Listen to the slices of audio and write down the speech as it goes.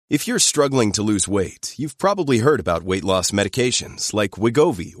If you're struggling to lose weight, you've probably heard about weight loss medications like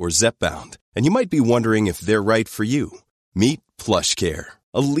Wegovy or Zepbound, and you might be wondering if they're right for you. Meet PlushCare,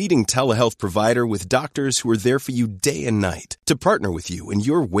 a leading telehealth provider with doctors who are there for you day and night to partner with you in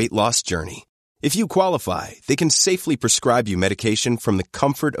your weight loss journey. If you qualify, they can safely prescribe you medication from the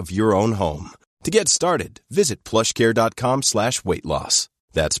comfort of your own home. To get started, visit plushcare.com/weightloss.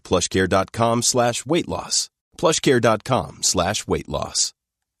 That's plushcare.com/weightloss. plushcare.com/weightloss.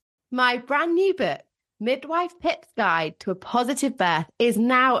 My brand new book, Midwife Pip's Guide to a Positive Birth, is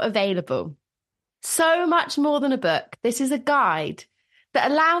now available. So much more than a book, this is a guide that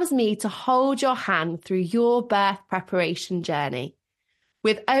allows me to hold your hand through your birth preparation journey.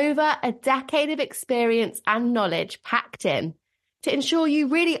 With over a decade of experience and knowledge packed in to ensure you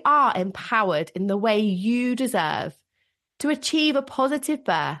really are empowered in the way you deserve to achieve a positive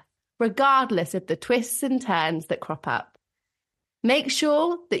birth, regardless of the twists and turns that crop up. Make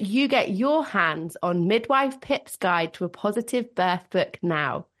sure that you get your hands on Midwife Pip's Guide to a Positive Birth book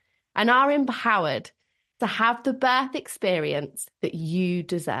now and are empowered to have the birth experience that you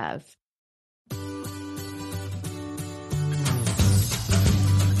deserve.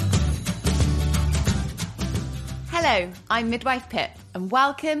 Hello, I'm Midwife Pip and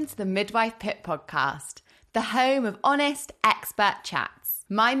welcome to the Midwife Pip podcast, the home of honest, expert chats.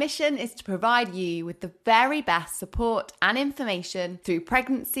 My mission is to provide you with the very best support and information through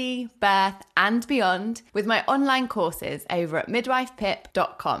pregnancy, birth, and beyond with my online courses over at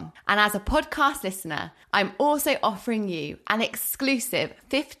midwifepip.com. And as a podcast listener, I'm also offering you an exclusive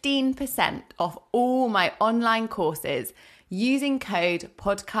 15% off all my online courses using code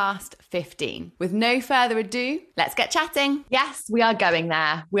podcast15. With no further ado, let's get chatting. Yes, we are going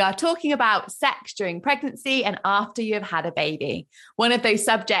there. We are talking about sex during pregnancy and after you have had a baby. One of those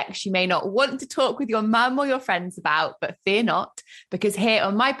subjects you may not want to talk with your mum or your friends about, but fear not, because here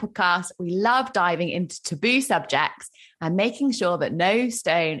on my podcast, we love diving into taboo subjects and making sure that no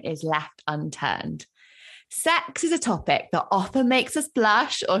stone is left unturned. Sex is a topic that often makes us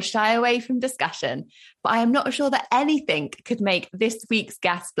blush or shy away from discussion, but I am not sure that anything could make this week's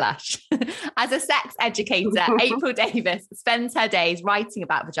guest blush. As a sex educator, April Davis spends her days writing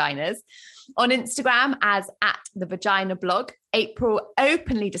about vaginas. On Instagram as @thevaginablog, April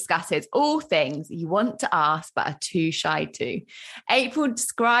openly discusses all things you want to ask but are too shy to. April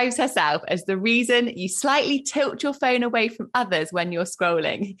describes herself as the reason you slightly tilt your phone away from others when you're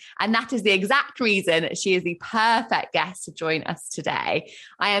scrolling. And that is the exact reason she is the perfect guest to join us today.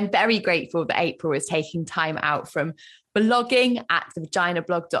 I am very grateful that April is taking time out from blogging at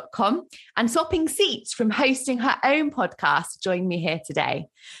thevaginablog.com and swapping seats from hosting her own podcast to join me here today.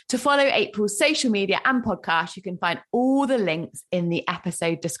 To follow April's social media and podcast, you can find all the links in the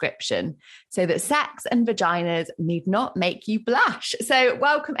episode description so that sex and vaginas need not make you blush. So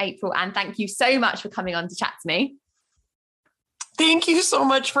welcome, April, and thank you so much for coming on to chat to me. Thank you so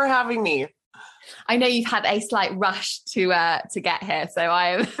much for having me. I know you've had a slight rush to get here, so I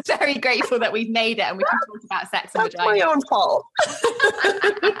am very grateful that we've made it and we can talk about sex and That's vagina. my own fault.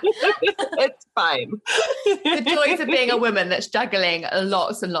 It's fine. The joys of being a woman that's juggling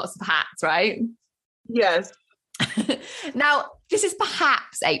lots and lots of hats, right? Yes. Now, this is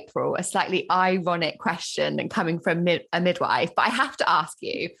perhaps, April, a slightly ironic question and coming from a midwife, but I have to ask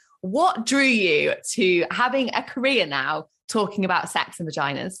you, what drew you to having a career now talking about sex and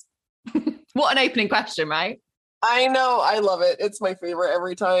vaginas? What an opening question, right? I know. I love it. It's my favorite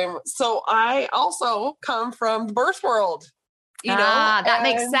every time. So I also come from the birth world. That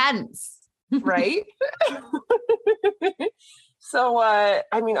makes sense. Right? So,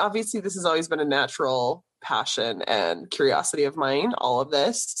 obviously this has always been a natural passion and curiosity of mine, all of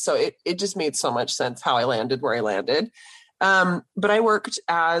this. So it just made so much sense how I landed where I landed. But I worked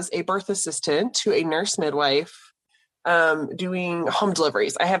as a birth assistant to a nurse midwife, doing home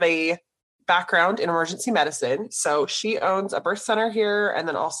deliveries. I have a background in emergency medicine. So she owns a birth center here and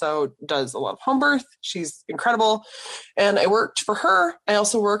then also does a lot of home birth. She's incredible. And I worked for her. I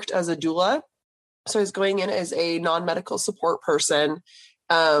also worked as a doula. So I was going in as a non-medical support person,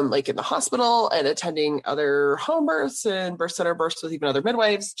 like in the hospital and attending other home births and birth center births with even other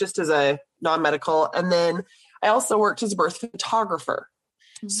midwives, just as a non-medical. And then I also worked as a birth photographer.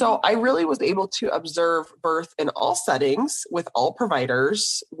 Mm-hmm. So I really was able to observe birth in all settings with all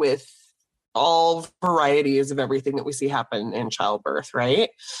providers, with all varieties of everything that we see happen in childbirth, right?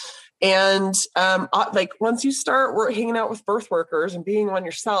 And once you start hanging out with birth workers and being one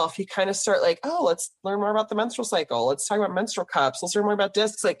yourself, you kind of start like, oh, let's learn more about the menstrual cycle. Let's talk about menstrual cups. Let's learn more about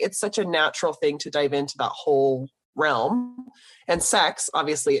discs. Like, it's such a natural thing to dive into that whole realm. And sex,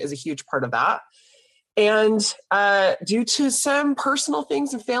 obviously, is a huge part of that. And due to some personal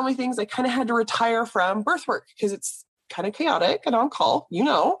things and family things, I kind of had to retire from birth work because it's kind of chaotic and on call,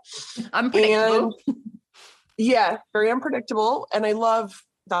 Unpredictable. And yeah, very unpredictable. And I love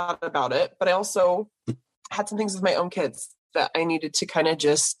that about it. But I also had some things with my own kids that I needed to kind of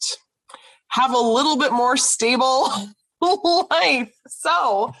just have a little bit more stable life.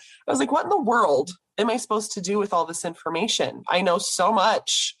 So I was like, what in the world am I supposed to do with all this information? I know so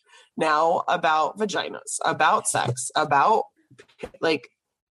much now about vaginas, about sex, about like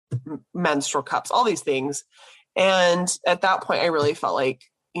menstrual cups, all these things. And at that point, I really felt like,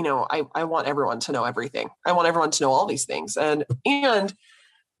 I want everyone to know everything. I want everyone to know all these things. And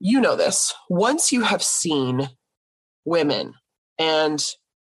this, once you have seen women and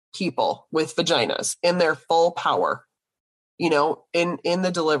people with vaginas in their full power, in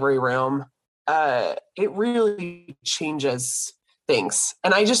the delivery room, it really changes things.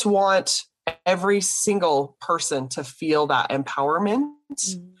 And I just want every single person to feel that empowerment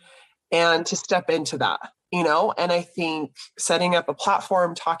and to step into that, and I think setting up a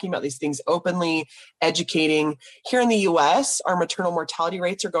platform, talking about these things openly, educating. Here in the US, our maternal mortality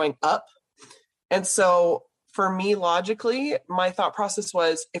rates are going up. And so for me, logically, my thought process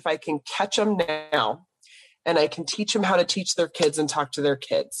was, if I can catch them now, and I can teach them how to teach their kids and talk to their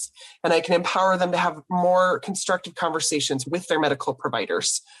kids, and I can empower them to have more constructive conversations with their medical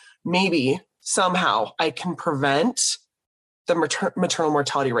providers, maybe somehow I can prevent the maternal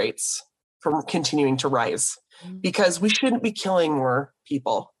mortality rates from continuing to rise, because we shouldn't be killing more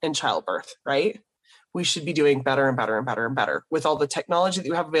people in childbirth, right? We should be doing better and better and better and better with all the technology that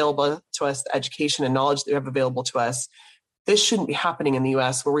we have available to us, the education and knowledge that we have available to us. This shouldn't be happening in the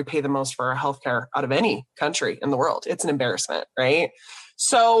US, where we pay the most for our healthcare out of any country in the world. It's an embarrassment, right?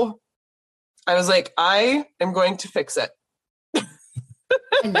 So I was like, I am going to fix it.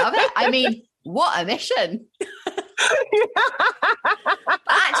 I love it. I mean, what a mission.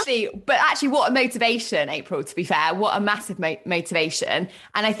 But actually, what a motivation, April, to be fair. What a massive motivation.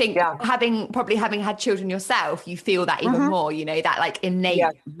 And I think having had children yourself, you feel that even more, that like innate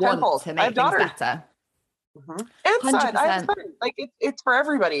want to make things better. And son, I have son. Like it's for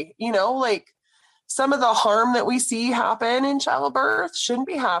everybody, like some of the harm that we see happen in childbirth shouldn't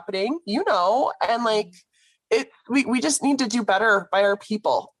be happening, and like we just need to do better by our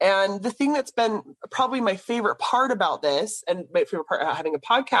people. And the thing that's been probably my favorite part about this, and my favorite part about having a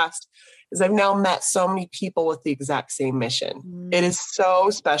podcast, is I've now met so many people with the exact same mission. It is so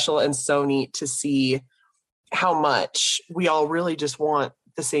special and so neat to see how much we all really just want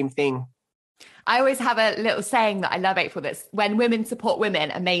the same thing. I always have a little saying that I love, April, that's when women support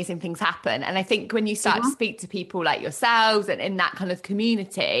women, amazing things happen. And I think when you start to speak to people like yourselves and in that kind of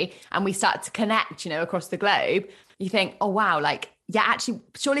community, and we start to connect, across the globe, you think, oh, wow, like, yeah, actually,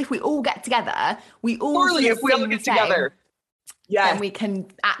 surely if we all get together, then we can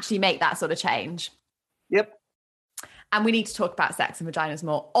actually make that sort of change. Yep. And we need to talk about sex and vaginas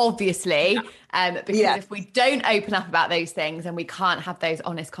more, obviously, because if we don't open up about those things, then we can't have those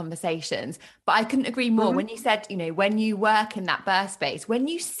honest conversations. But I couldn't agree more when you said, when you work in that birth space, when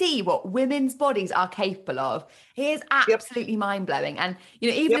you see what women's bodies are capable of, it is absolutely mind-blowing. And,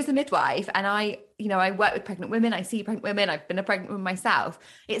 even as a midwife, and I work with pregnant women, I see pregnant women, I've been a pregnant woman myself,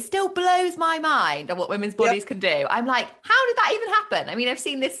 it still blows my mind on what women's bodies can do. I'm like, how did that even happen? I mean, I've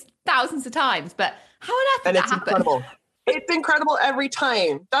seen this thousands of times, but how on earth did that happen? Incredible. It's incredible every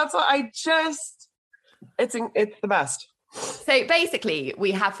time. That's what it's the best. So basically,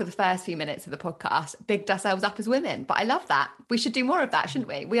 we have, for the first few minutes of the podcast, bigged ourselves up as women. But I love that. We should do more of that, shouldn't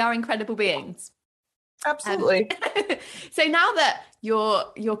we? We are incredible beings. Absolutely. So now that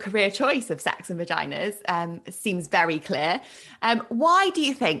your career choice of sex and vaginas seems very clear, why do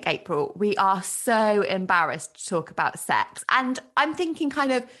you think, April, we are so embarrassed to talk about sex? And I'm thinking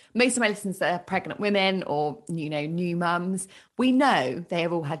kind of most of my listeners are pregnant women or, new mums. We know they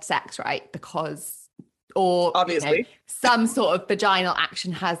have all had sex, right? Or obviously some sort of vaginal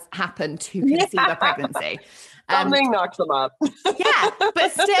action has happened to conceive a pregnancy. Something knocks them up. Yeah,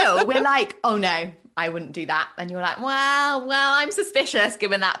 but still, we're like, oh no, I wouldn't do that. And you're like, well, I'm suspicious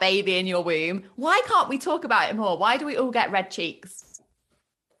given that baby in your womb. Why can't we talk about it more? Why do we all get red cheeks?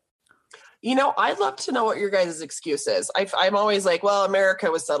 I'd love to know what your guys' excuse is. I'm always like, well,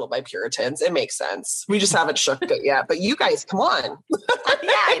 America was settled by Puritans. It makes sense. We just haven't shook it yet. But you guys, come on.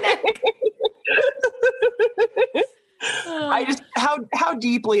 Yeah, I know. How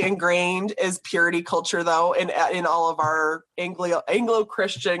deeply ingrained is purity culture though in all of our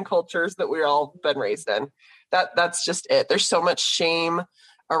Anglo-Christian cultures that we've all been raised in? That's just it. There's so much shame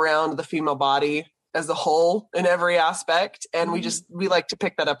around the female body. as a whole in every aspect. And we like to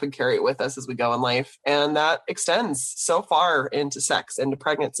pick that up and carry it with us as we go in life. And that extends so far into sex, into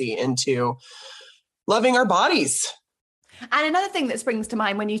pregnancy, into loving our bodies. And another thing that springs to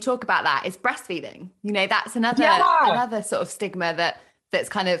mind when you talk about that is breastfeeding. You know, that's another sort of stigma that's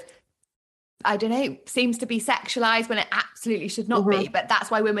kind of, I don't know, seems to be sexualized when it absolutely should not be. But that's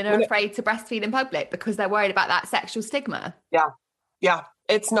why women are afraid to breastfeed in public, because they're worried about that sexual stigma. Yeah. Yeah.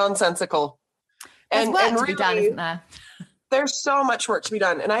 It's nonsensical. There's work to be done, isn't there? There's so much work to be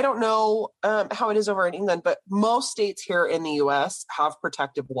done. And I don't know how it is over in England, but most states here in the US have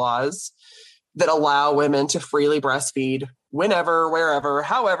protective laws that allow women to freely breastfeed whenever, wherever,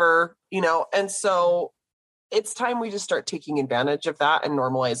 however, you know, and so it's time we just start taking advantage of that and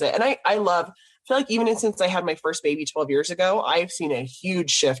normalize it. And I feel like even since I had my first baby 12 years ago, I've seen a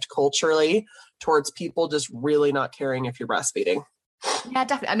huge shift culturally towards people just really not caring if you're breastfeeding. Yeah,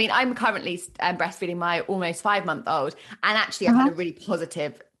 definitely. I mean, I'm currently breastfeeding my almost 5-month-old, and actually I've had a really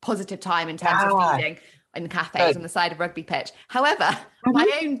positive time in terms of feeding in cafes on the side of rugby pitch. However, my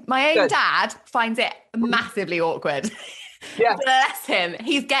own dad finds it massively awkward. Yeah. Bless him.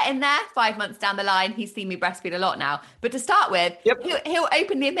 He's getting there 5 months down the line. He's seen me breastfeed a lot now. But to start with, he'll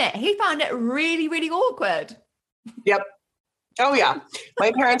openly admit he found it really, really awkward. Yep. Oh, yeah.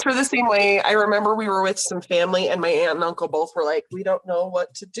 My parents were the same way. I remember we were with some family and my aunt and uncle both were like, we don't know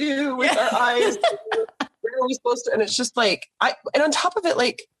what to do with our eyes. Where are we supposed to? And it's just like, and on top of it,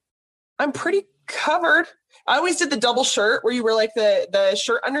 like, I'm pretty covered. I always did the double shirt where you wear like the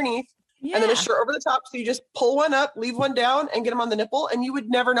shirt underneath and then a shirt over the top. So you just pull one up, leave one down and get them on the nipple. And you would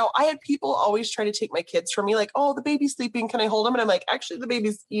never know. I had people always try to take my kids from me like, oh, the baby's sleeping. Can I hold him? And I'm like, actually, the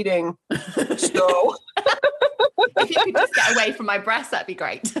baby's eating. So if you could just get away from my breast, that'd be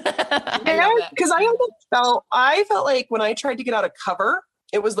great. Because I felt like when I tried to get out of cover,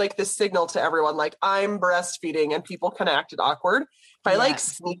 it was like this signal to everyone, like I'm breastfeeding, and people kind of acted awkward. If I like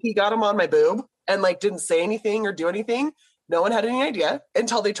sneaky got them on my boob and like didn't say anything or do anything, no one had any idea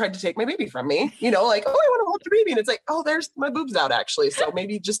until they tried to take my baby from me, you know, like, oh, I want to hold your baby. And it's like, oh, there's my boobs out actually. So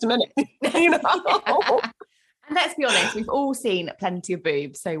maybe just a minute, you know? And let's be honest, we've all seen plenty of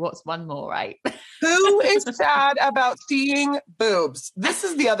boobs. So what's one more, right? Who is sad about seeing boobs? This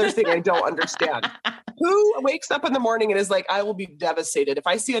is the other thing I don't understand. Who wakes up in the morning and is like, I will be devastated. If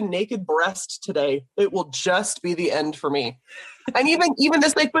I see a naked breast today, it will just be the end for me. And even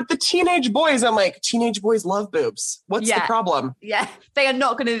this, like with the teenage boys, I'm like, teenage boys love boobs. What's the problem? Yeah. They are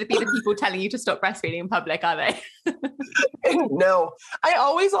not going to be the people telling you to stop breastfeeding in public, are they? No. I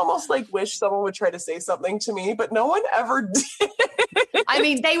always almost like wish someone would try to say something to me, but no one ever did. I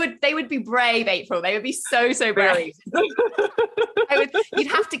mean, they would be brave, April. They would be so brave.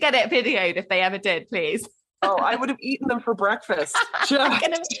 You'd have to get it videoed if they ever did, please. Oh, I would have eaten them for breakfast.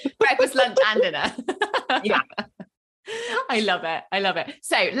 Breakfast, lunch, and dinner. Yeah. I love it.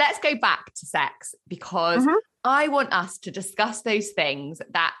 So let's go back to sex, because I want us to discuss those things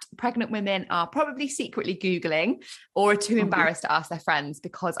that pregnant women are probably secretly Googling or are too embarrassed to ask their friends,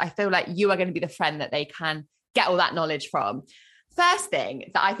 because I feel like you are going to be the friend that they can get all that knowledge from. First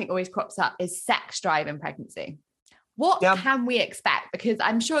thing that I think always crops up is sex drive in pregnancy. What can we expect? Because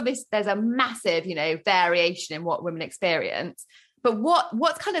I'm sure there's a massive, variation in what women experience, but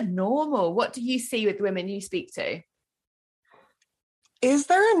what's kind of normal? What do you see with women you speak to? Is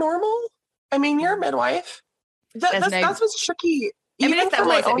there a normal? I mean, you're a midwife. That's what's tricky. I mean, if there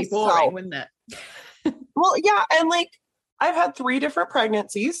was, it'd be boring, wouldn't it? Well, yeah. And like, I've had 3 different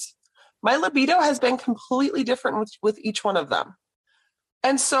pregnancies. My libido has been completely different with each one of them.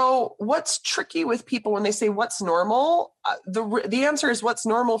 And so what's tricky with people when they say what's normal, the answer is what's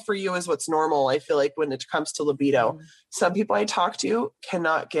normal for you is what's normal. I feel like when it comes to libido, some people I talk to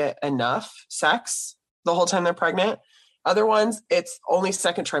cannot get enough sex the whole time they're pregnant. Other ones, it's only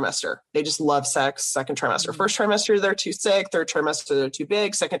second trimester. They just love sex, second trimester. First trimester, they're too sick. Third trimester, they're too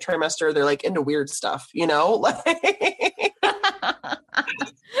big. Second trimester, they're like into weird stuff,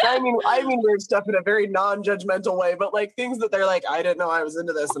 I mean weird stuff in a very non-judgmental way, but like things that they're like, I didn't know I was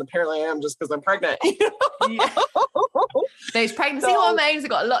into this, and apparently I am just because I'm pregnant. Those pregnancy hormones have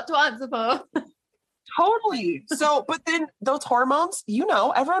got a lot to answer for. Totally. So, but then those hormones,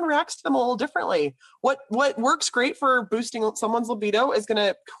 everyone reacts to them a little differently. What works great for boosting someone's libido is going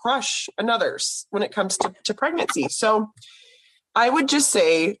to crush another's when it comes to pregnancy. So I would just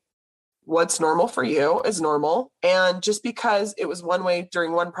say what's normal for you is normal. And just because it was one way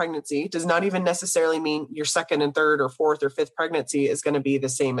during one pregnancy does not even necessarily mean your second and third or fourth or fifth pregnancy is going to be the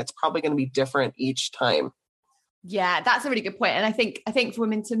same. It's probably going to be different each time. Yeah, that's a really good point. And I think for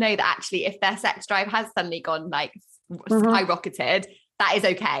women to know that actually if their sex drive has suddenly gone like skyrocketed, that is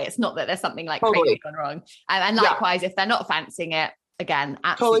okay. It's not that there's something like Totally. crazy gone wrong. And likewise, if they're not fancying it, again,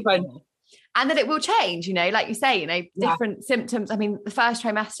 absolutely Totally fine. normal. And that it will change, like you say, different symptoms. I mean, the first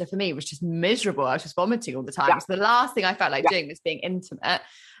trimester for me was just miserable. I was just vomiting all the time. So the last thing I felt like doing was being intimate.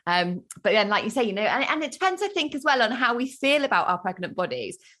 But then, like you say, and it depends, I think, as well on how we feel about our pregnant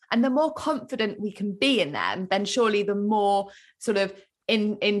bodies. And the more confident we can be in them, then surely the more sort of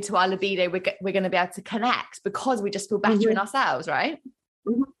into our libido we're going to be able to connect, because we just feel better in ourselves, right?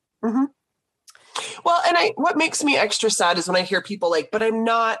 Mm-hmm. Mm-hmm. Well, and what makes me extra sad is when I hear people like, but I'm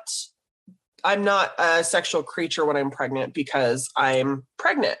not a sexual creature when I'm pregnant because I'm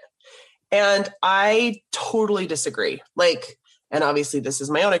pregnant. And I totally disagree. Like, and obviously this is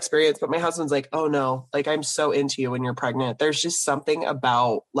my own experience, but my husband's like, oh no, like I'm so into you when you're pregnant. There's just something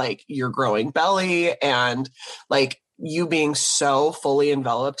about like your growing belly and like you being so fully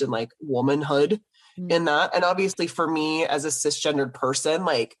enveloped in like womanhood in that. And obviously for me as a cisgendered person,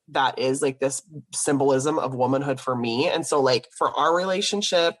 like that is like this symbolism of womanhood for me. And so like for our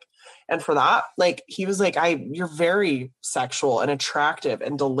relationship and for that, like he was like, you're very sexual and attractive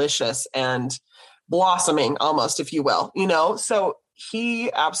and delicious and blossoming almost, if you will, so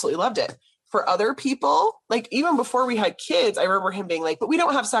he absolutely loved it. For other people, like even before we had kids, I remember him being like, but we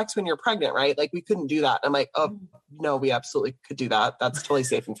don't have sex when you're pregnant, right? Like we couldn't do that. I'm like, oh no, we absolutely could do that. That's totally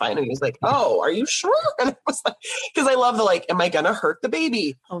safe and fine. And he was like, oh, are you sure? And I was like, because I love the like, am I going to hurt the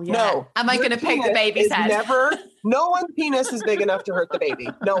baby? Oh yeah. No. Am I going to poke the baby's head? No one's penis is big enough to hurt the baby.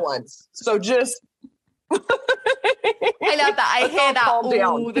 No one's. So just I love that. I hear that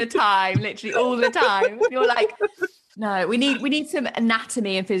all the time, literally all the time. You're like, no, we need some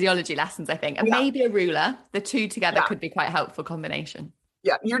anatomy and physiology lessons, I think. And maybe a ruler. The two together could be quite a helpful combination.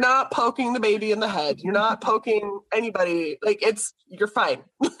 Yeah. You're not poking the baby in the head. You're not poking anybody. Like you're fine.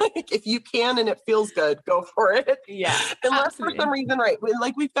 Like if you can and it feels good, go for it. Yeah. Unless absolutely. for some reason, right.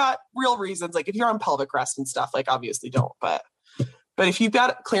 Like we've got real reasons. Like if you're on pelvic rest and stuff, like obviously don't, but if you've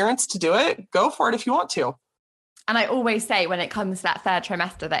got clearance to do it, go for it if you want to. And I always say when it comes to that third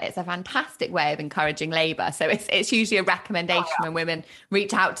trimester that it's a fantastic way of encouraging labor. So it's usually a recommendation when women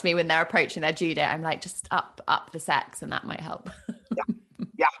reach out to me when they're approaching their due date. I'm like, just up the sex, and that might help.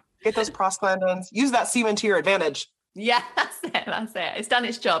 Yeah. Get those prostaglandins. Use that semen to your advantage. Yeah, that's it. It's done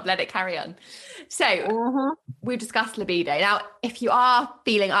its job. Let it carry on. So we've discussed libido. Now, if you are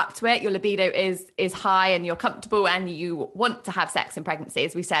feeling up to it, your libido is high and you're comfortable and you want to have sex in pregnancy,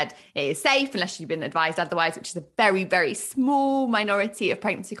 as we said, it is safe unless you've been advised otherwise, which is a very, very small minority of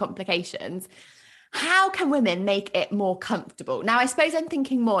pregnancy complications. How can women make it more comfortable? Now, I suppose I'm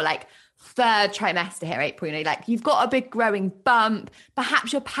thinking more like third trimester here, April, like you've got a big growing bump,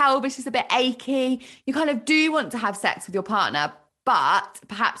 perhaps your pelvis is a bit achy, you kind of do want to have sex with your partner, but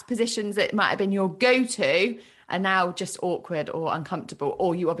perhaps positions that might have been your go-to are now just awkward or uncomfortable,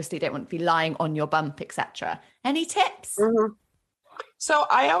 or you obviously don't want to be lying on your bump, etc. Any tips? So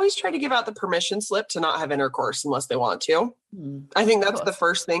I always try to give out the permission slip to not have intercourse unless they want to. I think that's the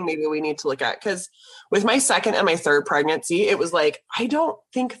first thing maybe we need to look at, because with my second and my third pregnancy, it was like, I don't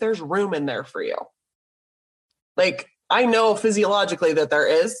think there's room in there for you. Like, I know physiologically that there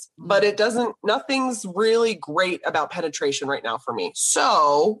is, but nothing's really great about penetration right now for me.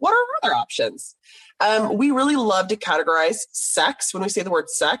 So what are other options? We really love to categorize sex. When we say the word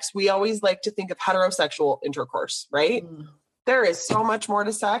sex, we always like to think of heterosexual intercourse, right? There is so much more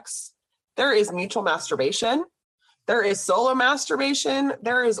to sex. There is mutual masturbation. There is solo masturbation.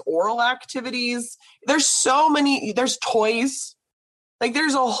 There is oral activities. There's toys. Like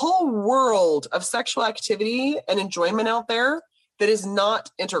there's a whole world of sexual activity and enjoyment out there that is not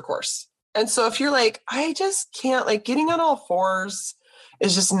intercourse. And so if you're like, I just can't, like getting on all fours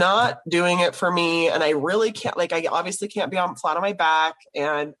is just not doing it for me. And I really can't, like, I obviously can't be flat on my back,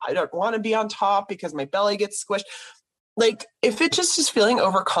 and I don't want to be on top because my belly gets squished. Like, if it just is feeling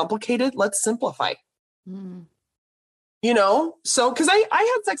overcomplicated, let's simplify. So, because I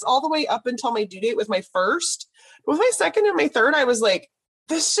had sex all the way up until my due date with my first. With my second and my third, I was like,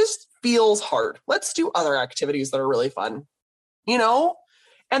 this just feels hard. Let's do other activities that are really fun,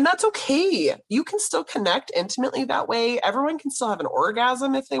 and that's okay. You can still connect intimately that way. Everyone can still have an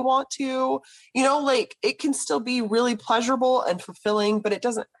orgasm if they want to, like it can still be really pleasurable and fulfilling, but it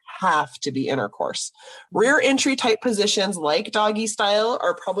doesn't have to be intercourse. Rear entry type positions like doggy style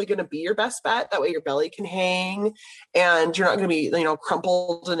are probably going to be your best bet. That way your belly can hang and you're not going to be,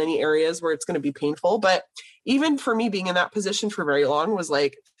 crumpled in any areas where it's going to be painful. But even for me, being in that position for very long was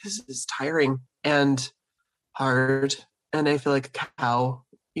like, this is tiring and hard. And I feel like a cow,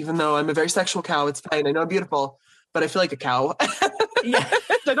 even though I'm a very sexual cow. It's fine. I know I'm beautiful, but I feel like a cow. Yeah.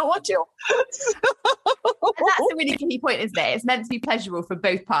 I don't want to. that's a really key point, isn't it? It's meant to be pleasurable for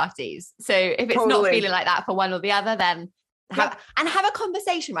both parties. So if it's not feeling like that for one or the other, then have a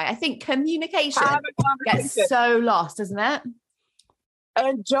conversation, right? I think communication gets so lost, doesn't it?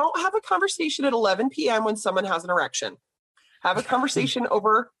 And don't have a conversation at 11 p.m. when someone has an erection. Have a conversation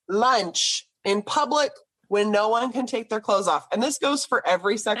over lunch in public when no one can take their clothes off. And this goes for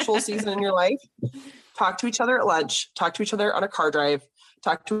every sexual season in your life. Talk to each other at lunch, talk to each other on a car drive,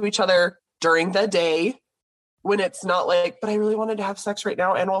 talk to each other during the day when it's not like, but I really wanted to have sex right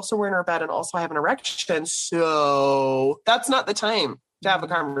now. And also we're in our bed and also I have an erection. So that's not the time to have a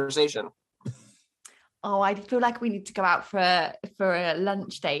conversation. Oh, I feel like we need to go out for a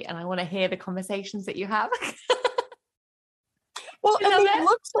lunch date and I want to hear the conversations that you have. Well, and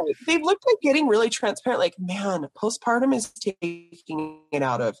they've looked like getting really transparent. Like, man, postpartum is taking it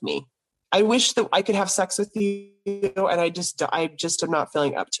out of me. I wish that I could have sex with you, and I just am not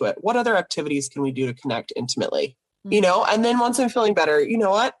feeling up to it. What other activities can we do to connect intimately? You know, and then once I'm feeling better, you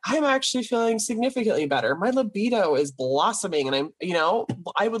know what? I'm actually feeling significantly better. My libido is blossoming and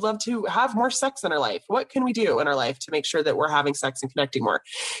I would love to have more sex in our life. What can we do in our life to make sure that we're having sex and connecting more?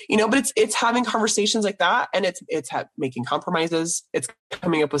 You know, but it's having conversations like that. And it's making compromises. It's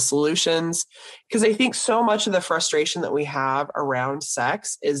coming up with solutions. Because I think so much of the frustration that we have around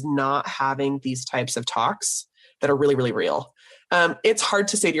sex is not having these types of talks that are really, really real. It's hard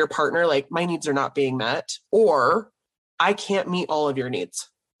to say to your partner, like, my needs are not being met, or I can't meet all of your needs.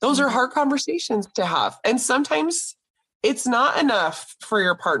 Those are hard conversations to have. And sometimes it's not enough for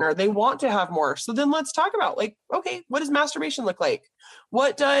your partner. They want to have more. So then let's talk about, like, okay, what does masturbation look like?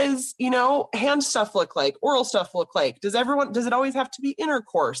 What does, hand stuff look like? Oral stuff look like? Does it always have to be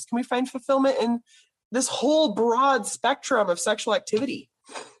intercourse? Can we find fulfillment in this whole broad spectrum of sexual activity?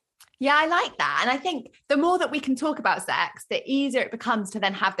 Yeah, I like that. And I think the more that we can talk about sex, the easier it becomes to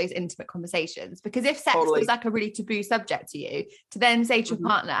then have those intimate conversations. Because if sex was like a really taboo subject to you, to then say to your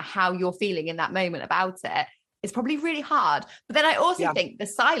partner how you're feeling in that moment about it is probably really hard. But then I also think the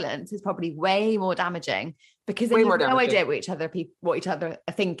silence is probably way more damaging, because then you have no idea what each other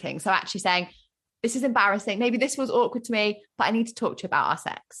are thinking. So actually saying, this is embarrassing. Maybe this was awkward to me, but I need to talk to you about our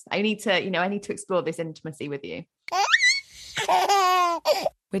sex. I need to explore this intimacy with you.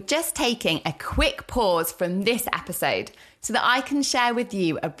 We're just taking a quick pause from this episode so that I can share with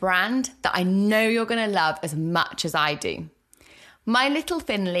you a brand that I know you're going to love as much as I do. My little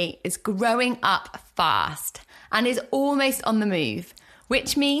Finley is growing up fast and is almost on the move,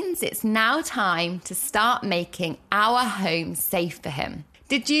 which means it's now time to start making our home safe for him.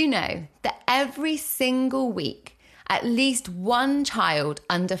 Did you know that every single week, at least one child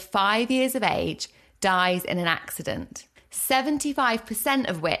under 5 years of age dies in an accident? 75%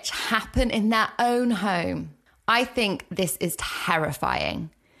 of which happen in their own home. I think this is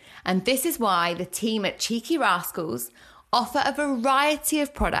terrifying. And this is why the team at Cheeky Rascals offer a variety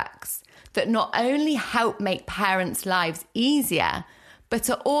of products that not only help make parents' lives easier, but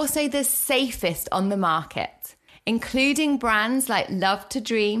are also the safest on the market, including brands like Love to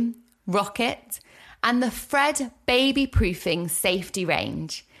Dream, Rocket, and the Fred Baby Proofing Safety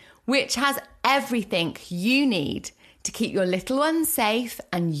Range, which has everything you need to keep your little one safe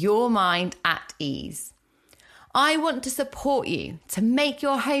and your mind at ease. I want to support you to make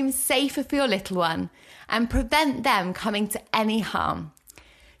your home safer for your little one and prevent them coming to any harm.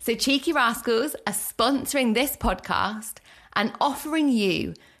 So Cheeky Rascals are sponsoring this podcast and offering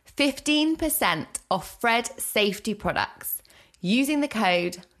you 15% off Fred safety products using the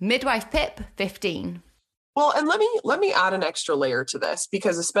code MidwifePip15. Well, and let me add an extra layer to this,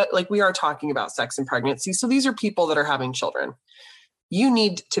 because we are talking about sex and pregnancy. So these are people that are having children. You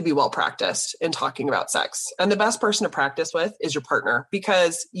need to be well practiced in talking about sex. And the best person to practice with is your partner,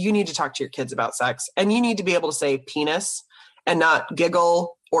 because you need to talk to your kids about sex, and you need to be able to say penis and not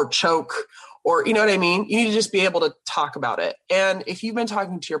giggle or choke, or, you know what I mean? You need to just be able to talk about it. And if you've been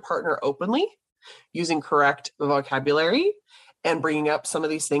talking to your partner openly, using correct vocabulary and bringing up some of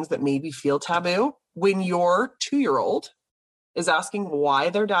these things that maybe feel taboo, when your 2-year-old is asking why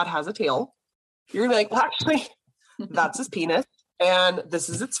their dad has a tail, you're gonna be like, well, actually, that's his penis, and this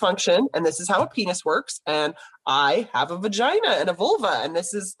is its function, and this is how a penis works, and I have a vagina and a vulva, and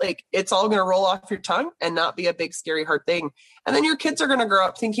this is like, it's all gonna roll off your tongue and not be a big, scary, hard thing. And then your kids are gonna grow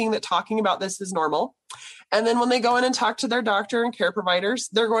up thinking that talking about this is normal. And then when they go in and talk to their doctor and care providers,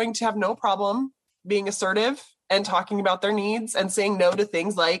 they're going to have no problem being assertive and talking about their needs and saying no to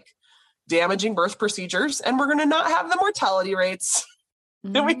things like damaging birth procedures, and we're going to not have the mortality rates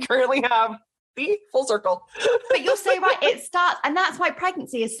that we currently have. See, full circle. But you're so right. It starts, and that's why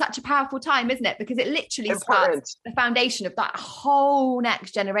pregnancy is such a powerful time, isn't it? Because it literally starts the foundation of that whole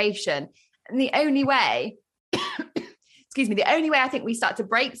next generation. And the only way excuse me, the only way I think we start to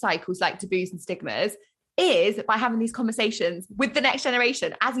break cycles like taboos and stigmas is by having these conversations with the next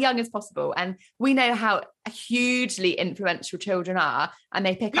generation as young as possible. And we know how hugely influential children are, and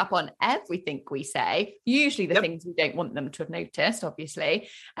they pick up on everything we say, usually the things we don't want them to have noticed, obviously.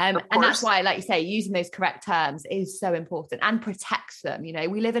 And that's why, like you say, using those correct terms is so important and protects them. You know,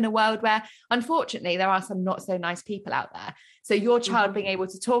 we live in a world where, unfortunately, there are some not so nice people out there. So your child being able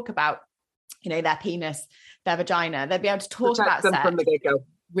to talk about, you know, their penis, their vagina, they'll be able to talk about them sex from the get-go.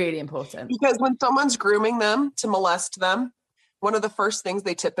 Really important. Because when someone's grooming them to molest them, one of the first things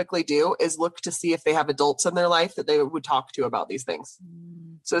they typically do is look to see if they have adults in their life that they would talk to about these things.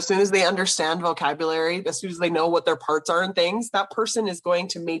 So as soon as they understand vocabulary, as soon as they know what their parts are and things, that person is going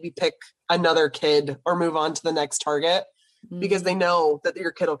to maybe pick another kid or move on to the next target because they know that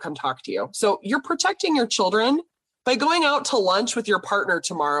your kid will come talk to you. So you're protecting your children by going out to lunch with your partner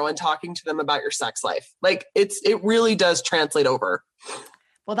tomorrow and talking to them about your sex life. Like it really does translate over.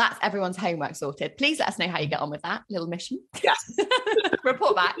 Well, that's everyone's homework sorted. Please let us know how you get on with that little mission. Yes.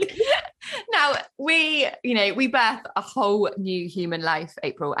 Report back. Now, we birth a whole new human life,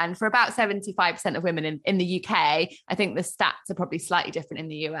 April. And for about 75% of women in the UK, I think the stats are probably slightly different in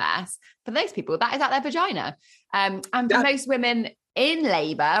the US. For those people, that is at their vagina. And for most women in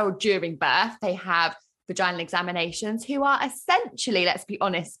labour or during birth, they have vaginal examinations who are essentially, let's be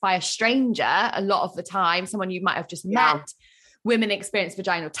honest, by a stranger a lot of the time, someone you might have just met. Women experience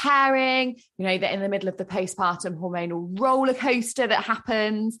vaginal tearing, you know, they're in the middle of the postpartum hormonal roller coaster that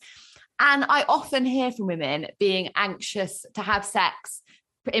happens. And I often hear from women being anxious to have sex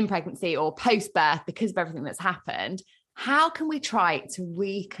in pregnancy or post-birth because of everything that's happened. How can we try to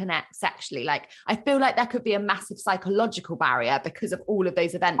reconnect sexually? Like, I feel like there could be a massive psychological barrier because of all of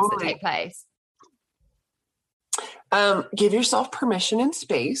those events that take place. Give yourself permission and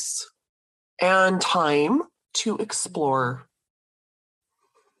space and time to explore.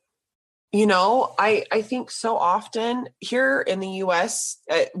 You know, I think so often here in the US,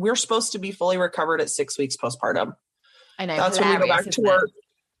 we're supposed to be fully recovered at 6 weeks postpartum. I know. That's when we go back to work.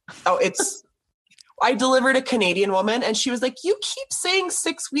 I delivered a Canadian woman and she was like, you keep saying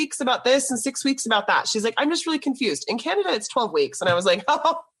 6 weeks about this and 6 weeks about that. She's like, I'm just really confused. In Canada, it's 12 weeks. And I was like,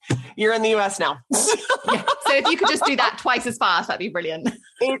 oh, you're in the US now. Yeah. So if you could just do that twice as fast, that'd be brilliant.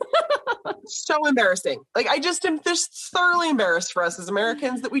 It's so embarrassing. Like, I just am just thoroughly embarrassed for us as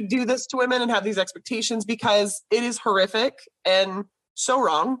Americans that we do this to women and have these expectations because it is horrific and so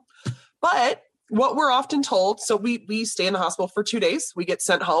wrong. But what we're often told, so we stay in the hospital for 2 days, we get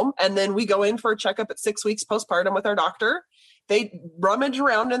sent home, and then we go in for a checkup at 6 weeks postpartum with our doctor. They rummage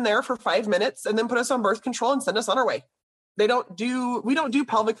around in there for 5 minutes and then put us on birth control and send us on our way. We don't do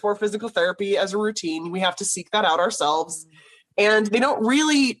pelvic floor physical therapy as a routine. We have to seek that out ourselves. And they don't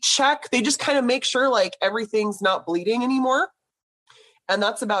really check. They just kind of make sure like everything's not bleeding anymore. And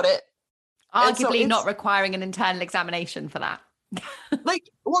that's about it. Arguably not requiring an internal examination for that.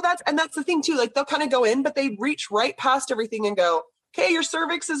 That's the thing too. Like, they'll kind of go in, but they reach right past everything and go, okay, your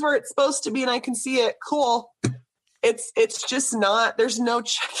cervix is where it's supposed to be. And I can see it. Cool. It's just not, there's no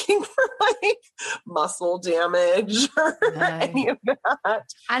checking for like muscle damage or any of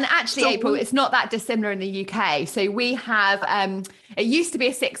that. And actually, April, it's not that dissimilar in the UK. So we have, it used to be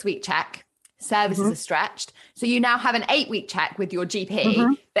a 6 week check. Services are stretched. So you now have an 8 week check with your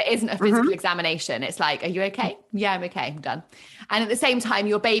GP that isn't a physical examination. It's like, are you okay? Yeah, I'm okay. I'm done. And at the same time,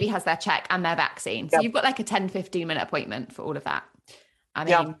 your baby has their check and their vaccine. So you've got like a 10-15 minute appointment for all of that. I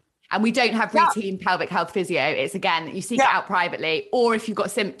mean, and we don't have routine pelvic health physio. It's, again, you seek it out privately, or if you've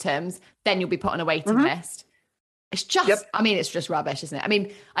got symptoms, then you'll be put on a waiting list. It's just, I mean, it's just rubbish, isn't it? I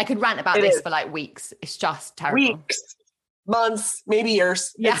mean, I could rant about this for like weeks. It's just terrible. Weeks, months, maybe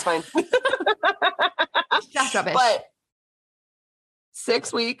years. Yeah. It's fine. Just rubbish. But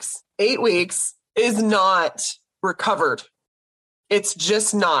 6 weeks, 8 weeks is not recovered. It's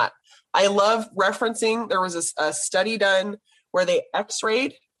just not. I love referencing, there was a study done where they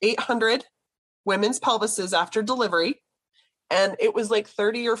x-rayed 800 women's pelvises after delivery, and it was like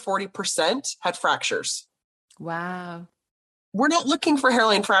 30 or 40% had fractures. Wow. We're not looking for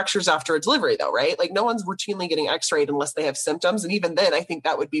hairline fractures after a delivery though, right? Like, no one's routinely getting x-rayed unless they have symptoms. And even then, I think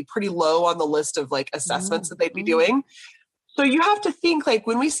that would be pretty low on the list of like assessments that they'd be doing. So you have to think, like,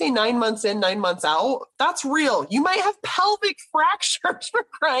 when we say 9 months in, 9 months out, that's real. You might have pelvic fractures, for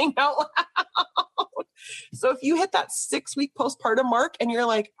crying out loud. So if you hit that 6 week postpartum mark and you're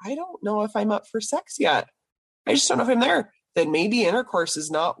like, I don't know if I'm up for sex yet, I just don't know if I'm there, then maybe intercourse is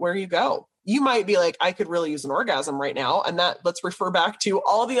not where you go. You might be like, I could really use an orgasm right now. And that, let's refer back to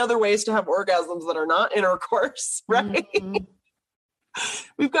all the other ways to have orgasms that are not intercourse, right?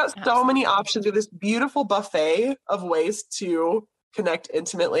 We've got so many options with this beautiful buffet of ways to connect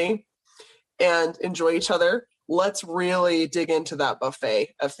intimately and enjoy each other. Let's really dig into that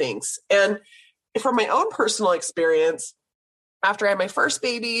buffet of things. And from my own personal experience, after I had my first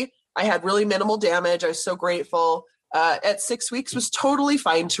baby, I had really minimal damage. I was so grateful. At 6 weeks was totally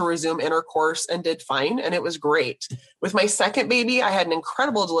fine to resume intercourse and did fine. And it was great. With my second baby, I had an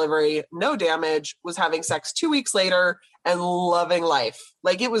incredible delivery, no damage, was having sex 2 weeks later and loving life.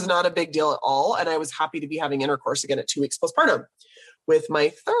 Like it was not a big deal at all. And I was happy to be having intercourse again at 2 weeks postpartum. With my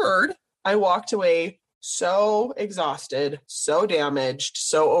third, I walked away so exhausted, so damaged,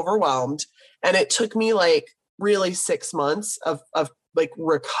 so overwhelmed. And it took me like really 6 months of like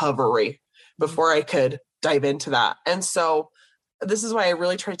recovery before I could dive into that. And so this is why I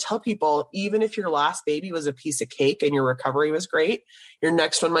really try to tell people, even if your last baby was a piece of cake and your recovery was great, your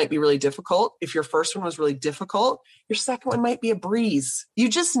next one might be really difficult. If your first one was really difficult, your second one might be a breeze. You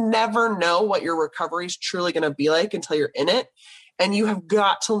just never know what your recovery is truly going to be like until you're in it. And you have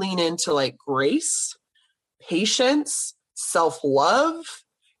got to lean into like grace, patience, self-love,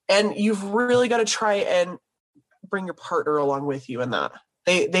 and you've really got to try and bring your partner along with you in that.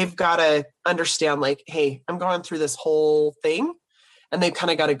 They've got to understand like, hey, I'm going through this whole thing, and they've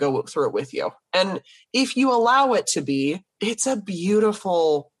kind of got to go through it with you. And if you allow it to be, it's a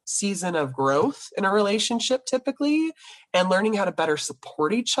beautiful season of growth in a relationship typically, and learning how to better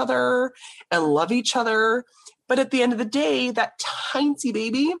support each other and love each other. But at the end of the day, that tiny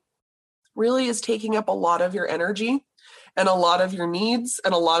baby really is taking up a lot of your energy and a lot of your needs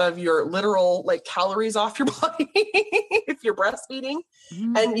and a lot of your literal like calories off your body if you're breastfeeding.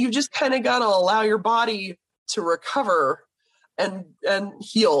 And you just kind of got to allow your body to recover and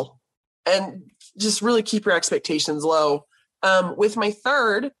heal and just really keep your expectations low. With my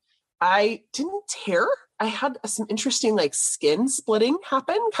third, I didn't tear. I had some interesting like skin splitting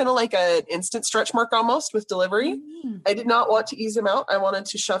happen, kind of like an instant stretch mark almost with delivery. I did not want to ease him out. I wanted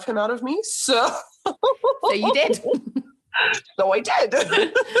to shove him out of me. So you did. So I did.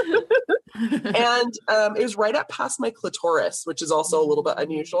 And it was right up past my clitoris, which is also a little bit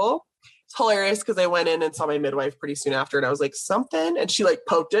unusual. It's hilarious because I went in and saw my midwife pretty soon after, and I was like, something? And she like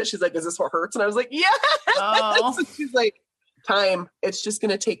poked it. She's like, is this what hurts? And I was like, yes. Oh. And she's like, time. It's just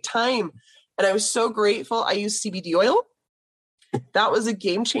going to take time. And I was so grateful. I used CBD oil. That was a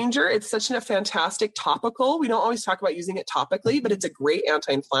game changer. It's such a fantastic topical. We don't always talk about using it topically, but it's a great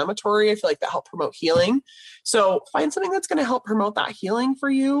anti-inflammatory. I feel like that helped promote healing. So find something that's going to help promote that healing for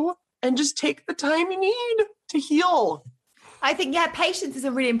you and just take the time you need to heal. I think, patience is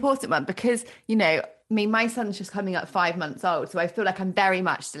a really important one because, my son's just coming up 5 months old. So I feel like I'm very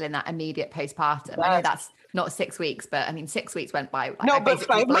much still in that immediate postpartum. I know that's not 6 weeks, but 6 weeks went by. No, but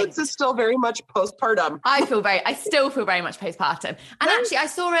 5 months is still very much postpartum. I still feel very much postpartum. And actually I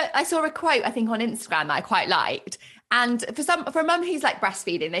saw a quote, I think on Instagram that I quite liked. And for a mum who's like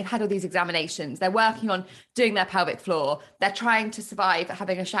breastfeeding, they've had all these examinations. They're working on doing their pelvic floor. They're trying to survive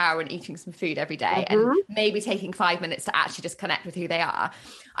having a shower and eating some food every day and maybe taking 5 minutes to actually just connect with who they are.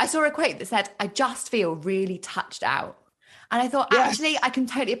 I saw a quote that said, I just feel really touched out. And I thought, actually, I can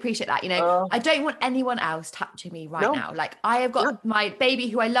totally appreciate that. I don't want anyone else touching me right now. Like I have got my baby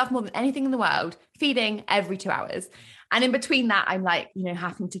who I love more than anything in the world, feeding every 2 hours. And in between that, I'm like,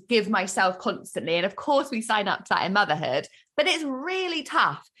 having to give myself constantly. And of course we sign up to that in motherhood, but it's really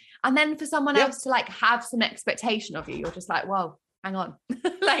tough. And then for someone else to like have some expectation of you, you're just like, whoa, hang on,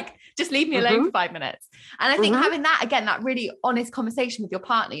 like just leave me alone for 5 minutes. And I think having that, again, that really honest conversation with your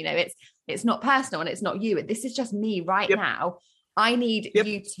partner, it's not personal and it's not you. This is just me right now. I need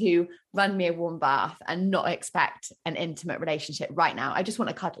you to run me a warm bath and not expect an intimate relationship right now. I just want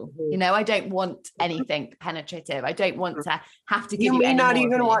to cuddle. I don't want anything penetrative. I don't want to have to give you may not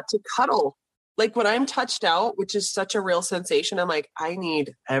even want to cuddle. Like when I'm touched out, which is such a real sensation, I'm like, I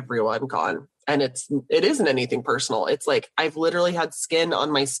need everyone gone. And it isn't anything personal. It's like, I've literally had skin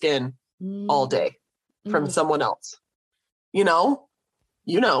on my skin all day from someone else, you know.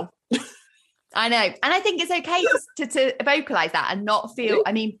 I know. And I think it's okay to vocalize that and not feel,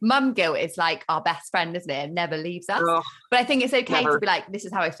 mum guilt is like our best friend, isn't it? It never leaves us. But I think it's okay to be like, this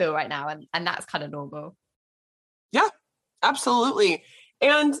is how I feel right now. And that's kind of normal. Yeah, absolutely.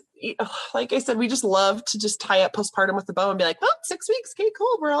 And like I said, we just love to just tie up postpartum with a bow and be like, 6 weeks. Okay,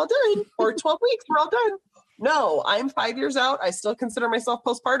 cool. We're all done. Or 12 weeks. We're all done. No, I'm 5 years out. I still consider myself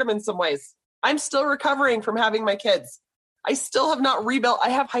postpartum in some ways. I'm still recovering from having my kids. I still have not rebuilt. I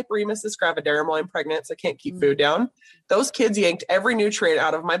have hyperemesis gravidarum while I'm pregnant, so I can't keep food down. Those kids yanked every nutrient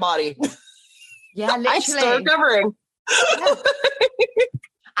out of my body. Yeah, literally. I'm still recovering. Yeah.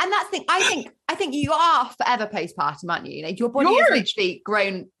 And that's the thing. I think you are forever postpartum, aren't you? You know, your body is literally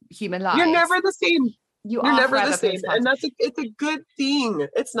grown human life. You're never the same. You're never the same. And it's a good thing.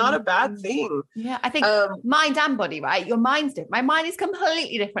 It's not a bad thing. Yeah. I think mind and body, right? Your mind's different. My mind is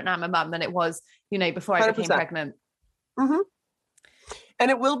completely different now I'm a mum than it was, you know, before I 100%. Became pregnant. Mm-hmm. And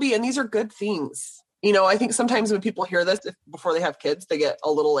it will be. And these are good things. You know, I think sometimes when people hear this before they have kids, they get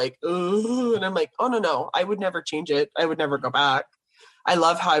a little like, ooh, and I'm like, oh, no, I would never change it. I would never go back. I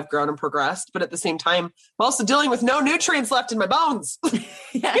love how I've grown and progressed, but at the same time, I'm also dealing with no nutrients left in my bones.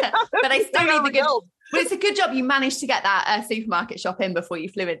 Yeah, but I still need the good. Well, it's a good job you managed to get that supermarket shop in before you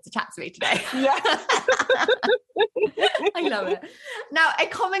flew in to chat to me today. Yeah. I love it. Now, a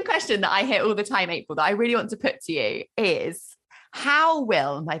common question that I hear all the time, April, that I really want to put to you is, how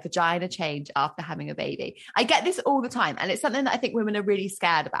will my vagina change after having a baby? I get this all the time, and it's something that I think women are really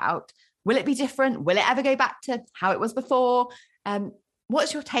scared about. Will it be different? Will it ever go back to how it was before?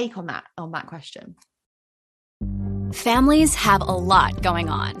 What's your take on that question? Families have a lot going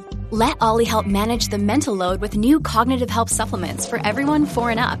on. Let Ollie help manage the mental load with new cognitive health supplements for everyone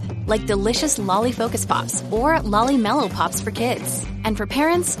 4 and up, like delicious Lolly Focus Pops or Lolly Mellow Pops for kids. And for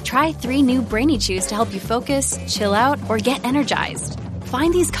parents, try 3 new Brainy Chews to help you focus, chill out, or get energized.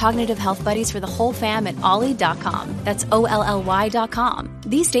 Find these cognitive health buddies for the whole fam at ollie.com. That's OLLY.com.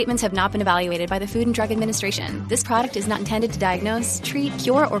 These statements have not been evaluated by the Food and Drug Administration. This product is not intended to diagnose, treat,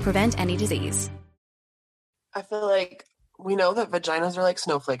 cure, or prevent any disease. I feel like we know that vaginas are like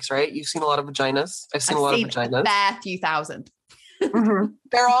snowflakes, right? You've seen a lot of vaginas. I've seen a lot of vaginas. A few thousand. Mm-hmm.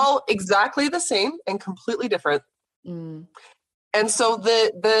 They're all exactly the same and completely different. Mm. And so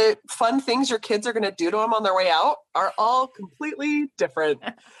the fun things your kids are going to do to them on their way out are all completely different.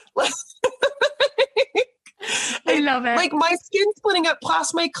 I love it. Like my skin splitting up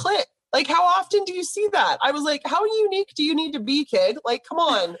past my clit. Like, how often do you see that? I was like, how unique do you need to be, kid? Like, come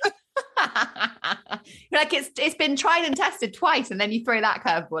on. Like it's been tried and tested twice, and then you throw that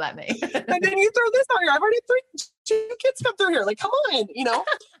curveball at me. And then you throw this out here. I've already 2 kids come through here. Like, come on, you know?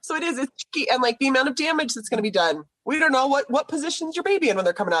 So it's tricky. And like the amount of damage that's going to be done. We don't know what positions your baby in when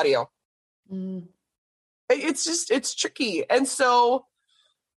they're coming out of you. Mm. It's tricky. And so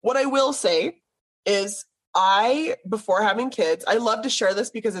what I will say is before having kids, I love to share this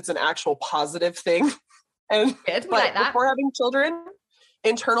because it's an actual positive thing. And good. Like that. Before having children,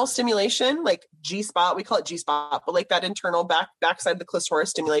 internal stimulation, like G-spot, we call it G-spot, but like that internal backside of the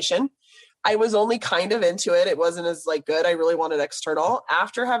clitoris stimulation, I was only kind of into it. It wasn't as like good. I really wanted external.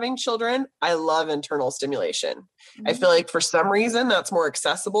 After having children, I love internal stimulation. Mm-hmm. I feel like for some reason that's more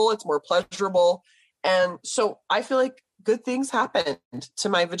accessible. It's more pleasurable. And so I feel like good things happened to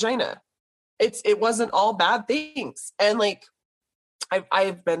my vagina. It wasn't all bad things. And like,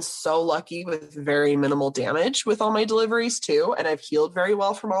 I've been so lucky with very minimal damage with all my deliveries too. And I've healed very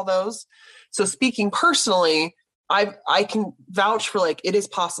well from all those. So speaking personally, I can vouch for like, it is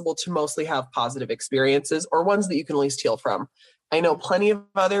possible to mostly have positive experiences or ones that you can at least heal from. I know plenty of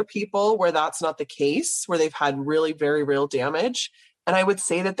other people where that's not the case, where they've had really very real damage. And I would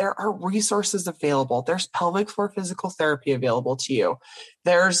say that there are resources available. There's pelvic floor physical therapy available to you.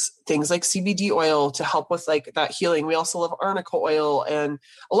 There's things like CBD oil to help with like that healing. We also love arnica oil and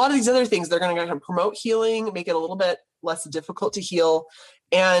a lot of these other things. They're going to promote healing, make it a little bit less difficult to heal.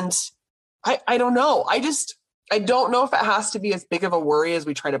 And I don't know. I don't know if it has to be as big of a worry as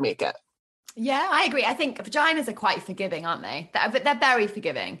we try to make it. Yeah, I agree. I think vaginas are quite forgiving, aren't they? They're very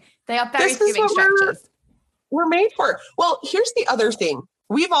forgiving. They are very forgiving structures. We're made for. Well, here's the other thing.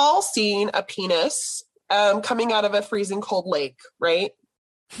 We've all seen a penis coming out of a freezing cold lake, right?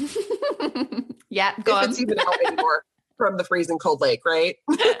 Yeah, go on. If it's even out anymore from the freezing cold lake, right?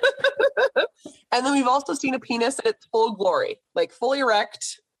 And then we've also seen a penis in its full glory, like fully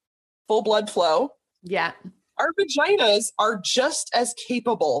erect, full blood flow. Yeah. Our vaginas are just as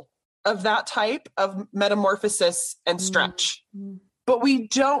capable of that type of metamorphosis and stretch. Mm-hmm. But we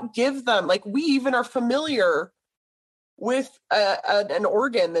don't give them, like we even are familiar with an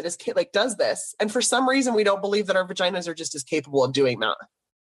organ that is like does this. And for some reason, we don't believe that our vaginas are just as capable of doing that.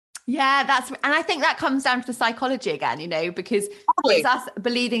 Yeah, and I think that comes down to the psychology again, you know, because it's us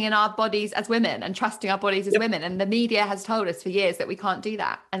believing in our bodies as women and trusting our bodies as women. And the media has told us for years that we can't do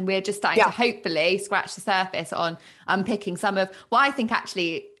that. And we're just starting to hopefully scratch the surface on unpicking some of what I think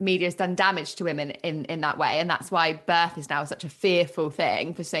actually media has done damage to women in that way. And that's why birth is now such a fearful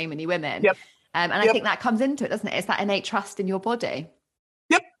thing for so many women. Yep. And I think that comes into it, doesn't it? It's that innate trust in your body.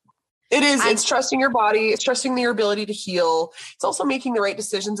 It is. It's trusting your body. It's trusting your ability to heal. It's also making the right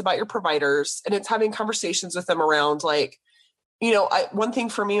decisions about your providers. And it's having conversations with them around like, one thing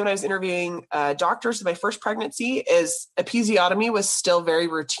for me when I was interviewing doctors in my first pregnancy is episiotomy was still very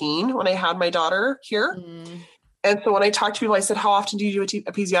routine when I had my daughter here. And so when I talked to people, I said, how often do you do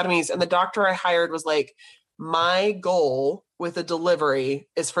episiotomies? And the doctor I hired was like, my goal with a delivery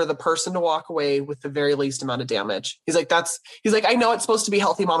is for the person to walk away with the very least amount of damage. He's like, I know it's supposed to be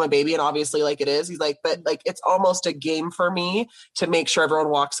healthy mom and baby. And obviously like it is, he's like, but like, it's almost a game for me to make sure everyone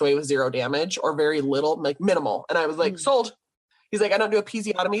walks away with zero damage or very little, like minimal. And I was like, sold. He's like, I don't do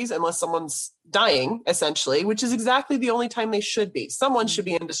episiotomies unless someone's dying, essentially, which is exactly the only time they should be. Someone should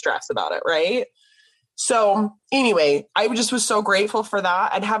be in distress about it, right? So anyway, I just was so grateful for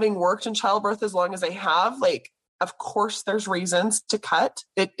that. And having worked in childbirth as long as I have, like, of course, there's reasons to cut.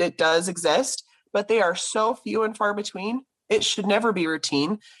 It does exist, but they are so few and far between. It should never be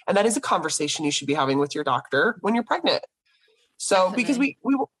routine. And that is a conversation you should be having with your doctor when you're pregnant. So definitely. Because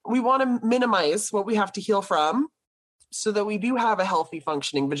we want to minimize what we have to heal from so that we do have a healthy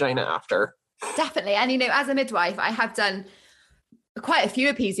functioning vagina after. Definitely. And, as a midwife, I have done quite a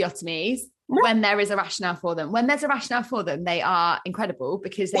few episiotomies when there is a rationale for them. When there's a rationale for them, they are incredible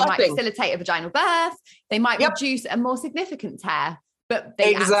because they might facilitate a vaginal birth. They might reduce a more significant tear, but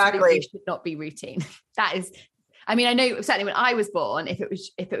they absolutely should not be routine. That is, I know certainly when I was born, if it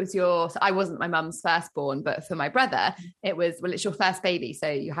was so I wasn't my mum's firstborn, but for my brother, it was, well, it's your first baby, so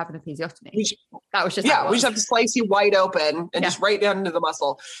you have an episiotomy. That was just, we just have to slice you wide open and just right down into the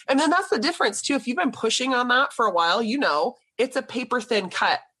muscle. And then that's the difference too. If you've been pushing on that for a while, it's a paper thin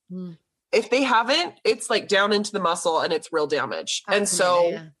cut. If they haven't, it's like down into the muscle and it's real damage. Absolutely, and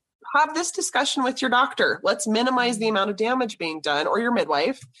so have this discussion with your doctor. Let's minimize the amount of damage being done, or your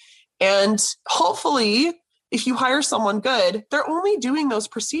midwife. And hopefully if you hire someone good, they're only doing those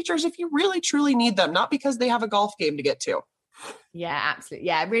procedures if you really truly need them, not because they have a golf game to get to. Yeah, absolutely.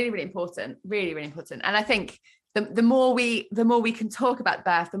 Yeah. Really, really important. Really, really important. And I think the more we can talk about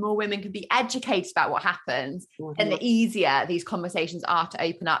birth, the more women can be educated about what happens, and the easier these conversations are to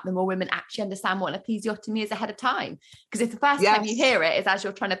open up, the more women actually understand what an episiotomy is ahead of time. Because if the first time you hear it is as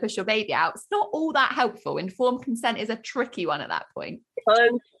you're trying to push your baby out, it's not all that helpful. Informed consent is a tricky one at that point.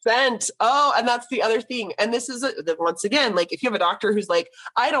 Consent. Oh, and that's the other thing. And this is once again, like if you have a doctor who's like,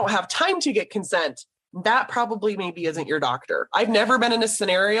 I don't have time to get consent, that probably maybe isn't your doctor. I've never been in a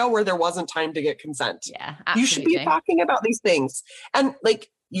scenario where there wasn't time to get consent. Yeah, absolutely. You should be talking about these things. And like,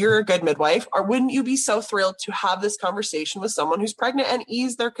 you're a good midwife, or wouldn't you be so thrilled to have this conversation with someone who's pregnant and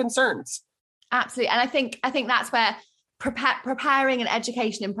ease their concerns? Absolutely. And I think that's where preparing and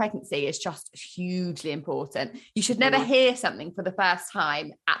education in pregnancy is just hugely important. You should never hear something for the first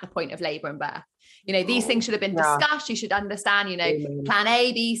time at the point of labor and birth. These things should have been discussed. You should understand, plan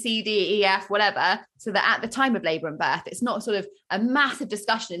A, B, C, D, E, F, whatever, so that at the time of labor and birth, it's not sort of a massive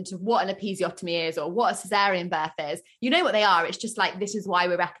discussion into what an episiotomy is or what a cesarean birth is. You know what they are. It's just like, this is why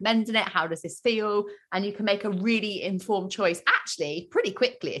we're recommending it. How does this feel? And you can make a really informed choice, actually, pretty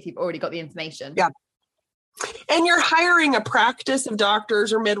quickly if you've already got the information. Yeah. And you're hiring a practice of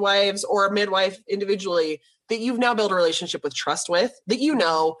doctors or midwives, or a midwife individually that you've now built a relationship with, trust with, that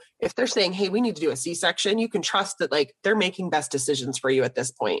if they're saying, hey, we need to do a C-section, you can trust that like they're making best decisions for you at this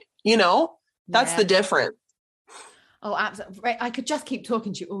point. That's the difference. Oh, absolutely. Right. I could just keep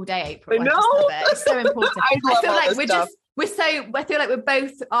talking to you all day, April. I know. It's so important. I feel like I feel like we're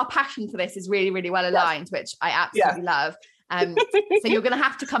both, our passion for this is really, really well aligned, which I absolutely love. So you're going to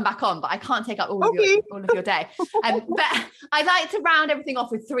have to come back on, but I can't take up all of your day. But I'd like to round everything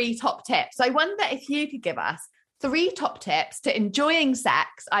off with 3 top tips. So I wonder if you could give us 3 top tips to enjoying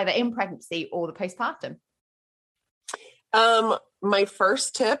sex, either in pregnancy or the postpartum. My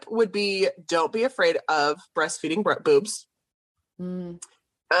first tip would be, don't be afraid of breastfeeding boobs. When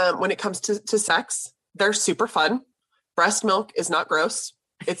it comes to sex, they're super fun. Breast milk is not gross.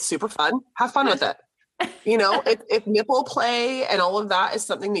 It's super fun. Have fun with it. If nipple play and all of that is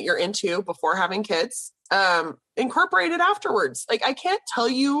something that you're into before having kids, incorporate it afterwards. Like, I can't tell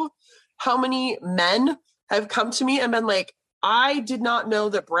you how many men have come to me and been like, I did not know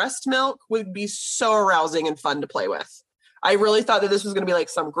that breast milk would be so arousing and fun to play with. I really thought that this was going to be like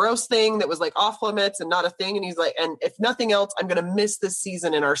some gross thing that was like off limits and not a thing. And he's like, and if nothing else, I'm going to miss this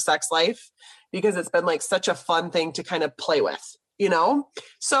season in our sex life because it's been like such a fun thing to kind of play with.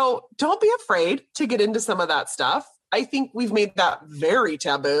 So don't be afraid to get into some of that stuff. I think we've made that very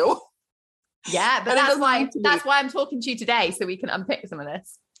taboo. Yeah, but that's why I'm talking to you today, so we can unpick some of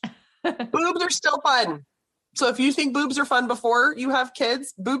this. Boobs are still fun. So if you think boobs are fun before you have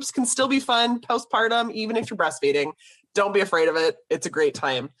kids, boobs can still be fun postpartum, even if you're breastfeeding. Don't be afraid of it. It's a great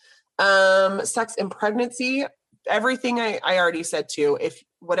time. Sex in pregnancy, everything I already said too. If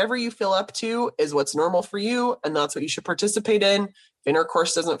whatever you feel up to is what's normal for you and that's what you should participate in, if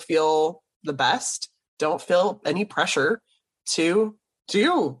intercourse doesn't feel the best, don't feel any pressure to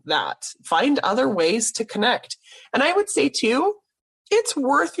do that. Find other ways to connect. And I would say too, it's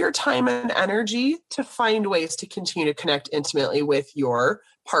worth your time and energy to find ways to continue to connect intimately with your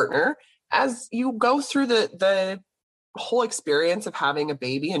partner as you go through the whole experience of having a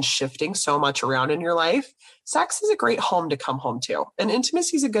baby and shifting so much around in your life. Sex is a great home to come home to, and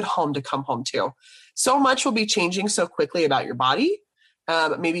intimacy is a good home to come home to. So much will be changing so quickly about your body,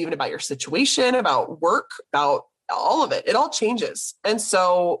 maybe even about your situation, about work, about all of it. It all changes. And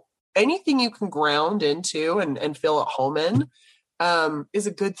so anything you can ground into and feel at home in is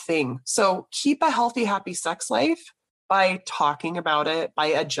a good thing. So keep a healthy, happy sex life by talking about it, by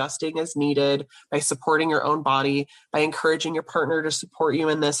adjusting as needed, by supporting your own body, by encouraging your partner to support you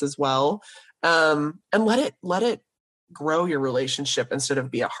in this as well. And let it grow your relationship instead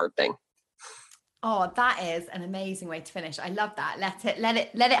of be a hard thing. Oh, that is an amazing way to finish. I love that. Let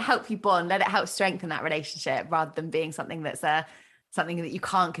it help you bond. Let it help strengthen that relationship rather than being something that's something that you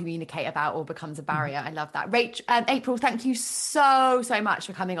can't communicate about or becomes a barrier. I love that. April, thank you so much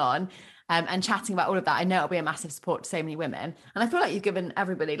for coming on and chatting about all of that. I know it'll be a massive support to so many women. And I feel like you've given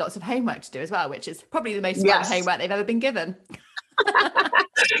everybody lots of homework to do as well, which is probably the most fun homework they've ever been given.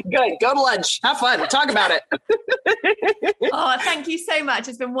 Good. Go to lunch. Have fun. Talk about it. Oh, thank you so much.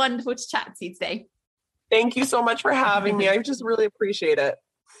 It's been wonderful to chat to you today. Thank you so much for having me. I just really appreciate it.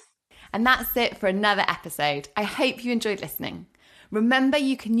 And that's it for another episode. I hope you enjoyed listening. Remember,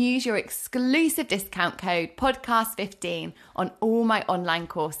 you can use your exclusive discount code podcast15 on all my online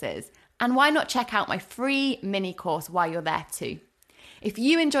courses. And why not check out my free mini course while you're there too? If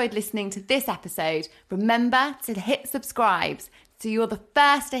you enjoyed listening to this episode, remember to hit subscribe so you're the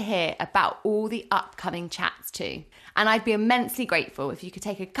first to hear about all the upcoming chats too. And I'd be immensely grateful if you could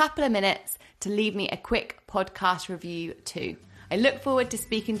take a couple of minutes to leave me a quick podcast review too. I look forward to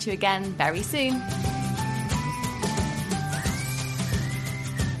speaking to you again very soon.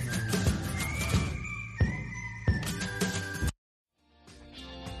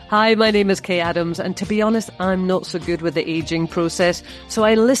 Hi, my name is Kay Adams, and to be honest, I'm not so good with the ageing process, so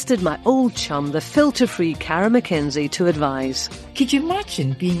I enlisted my old chum, the filter-free Cara McKenzie, to advise. Could you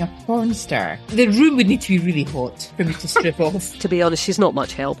imagine being a porn star? The room would need to be really hot for me to strip off. To be honest, she's not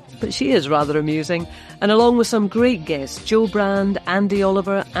much help, but she is rather amusing. And along with some great guests, Jo Brand, Andy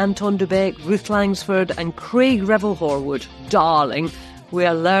Oliver, Anton Dubek, Ruth Langsford and Craig Revel-Horwood, darling, we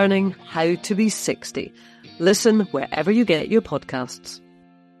are learning how to be 60. Listen wherever you get your podcasts.